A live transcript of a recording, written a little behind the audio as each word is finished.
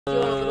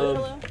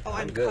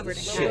I'm good. covered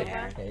in Shit.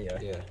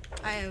 Yeah.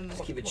 I am.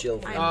 Just keep it chill.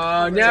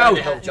 No.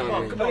 Help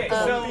John.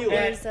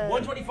 Okay, so at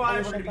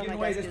 125, we're going to be giving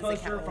away this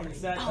poster from a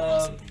set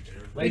of.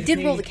 We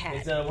did roll the cat,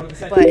 It's one of the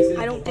set but pieces.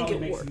 I don't think We'll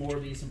it make worked. some more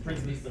of these, some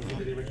prints of these that we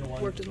did the original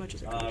one. Worked as much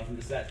as it could. From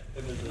the set.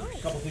 And there's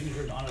a couple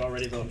signatures on it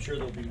already, though I'm sure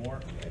there'll be more.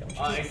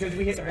 It says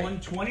we hit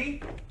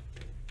 120.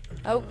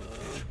 Oh.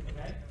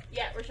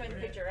 Yeah, we're showing the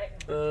picture,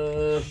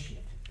 right?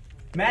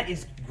 Matt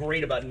is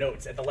great about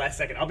notes at the last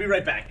second. I'll be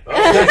right back.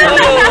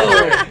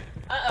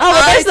 Oh,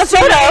 well, there's the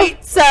photo.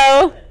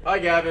 So. Hi,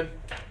 Gavin.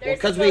 Well,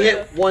 because we hit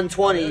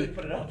 120,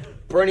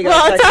 Bernie got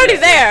Well, it's already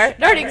there.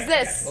 It already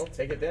exists. Well,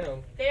 take it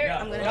down. There.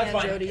 I'm gonna hand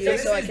Joe to you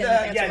so I can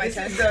answer my this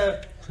is text.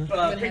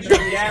 the picture of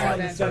Gavin on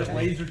the set of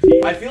Lazer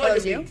Team. I feel like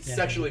it's you? being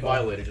sexually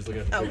violated just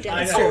looking at the Oh, picture. damn.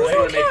 I I know, just want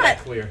right? to make that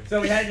clear.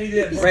 So we had to do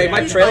this. Ray,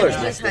 my trailer's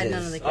Just next to hide none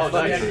of his. the Oh,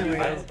 kids.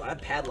 nice. I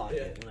padlock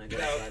it when I get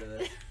outside of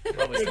it.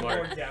 Probably Big smart.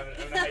 board, Gavin. I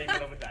don't know how you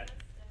got up with that.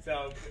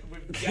 So,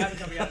 with Gavin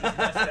coming out of his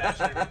mustache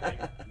and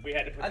everything, we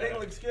had to put I that think it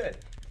up. looks good.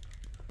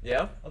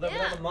 Yeah? Although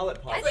without the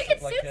mullet pop. I think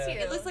it like suits a- you.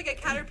 It looks like a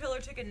caterpillar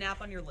took a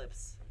nap on your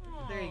lips.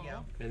 There you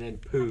go. And then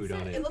pooed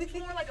on It it. looks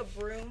more like a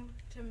broom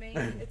to me.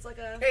 It's like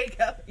a. There you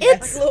go.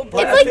 It's little it's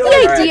broom. like feel the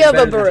like- idea of a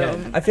Alright,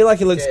 broom. I feel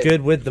like it looks Okay.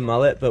 good with the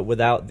mullet, but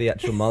without the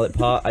actual mullet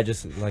part, I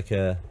just look like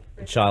a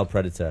child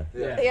predator.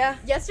 Yeah.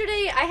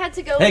 Yesterday, I had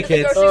to go Hey, into the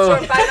kids.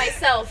 grocery store by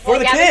myself For while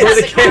the Gavin kids. was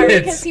in For the the car kids.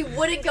 because he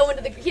wouldn't go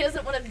into the. He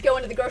doesn't want to go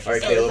into the grocery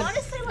Alright, store. Caleb.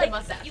 Honestly, The like,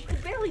 mustache. you can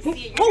barely see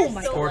it. Oh You're just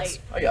my so God. light.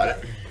 I got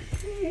it.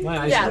 Yeah,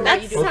 that's how I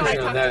Focusing talk on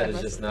to that him.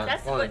 is just not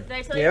That's fun. what, did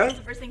I tell you Yeah? that's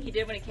the first thing he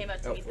did when he came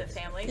out to meet the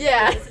family?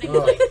 Yeah. Listening,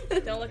 was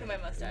like, don't look at my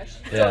mustache.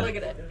 Yeah. Don't look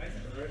at it.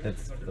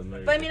 That's the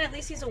movie. But I mean, at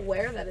least he's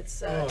aware that it's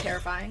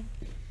terrifying.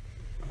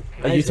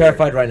 Are you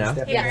terrified right now?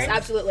 Yes,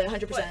 absolutely,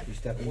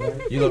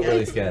 100%. You look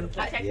really scared.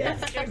 Check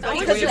that.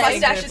 Because your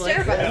mustache is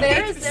terrifying.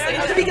 There is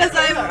It's because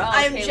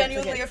I'm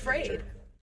genuinely afraid.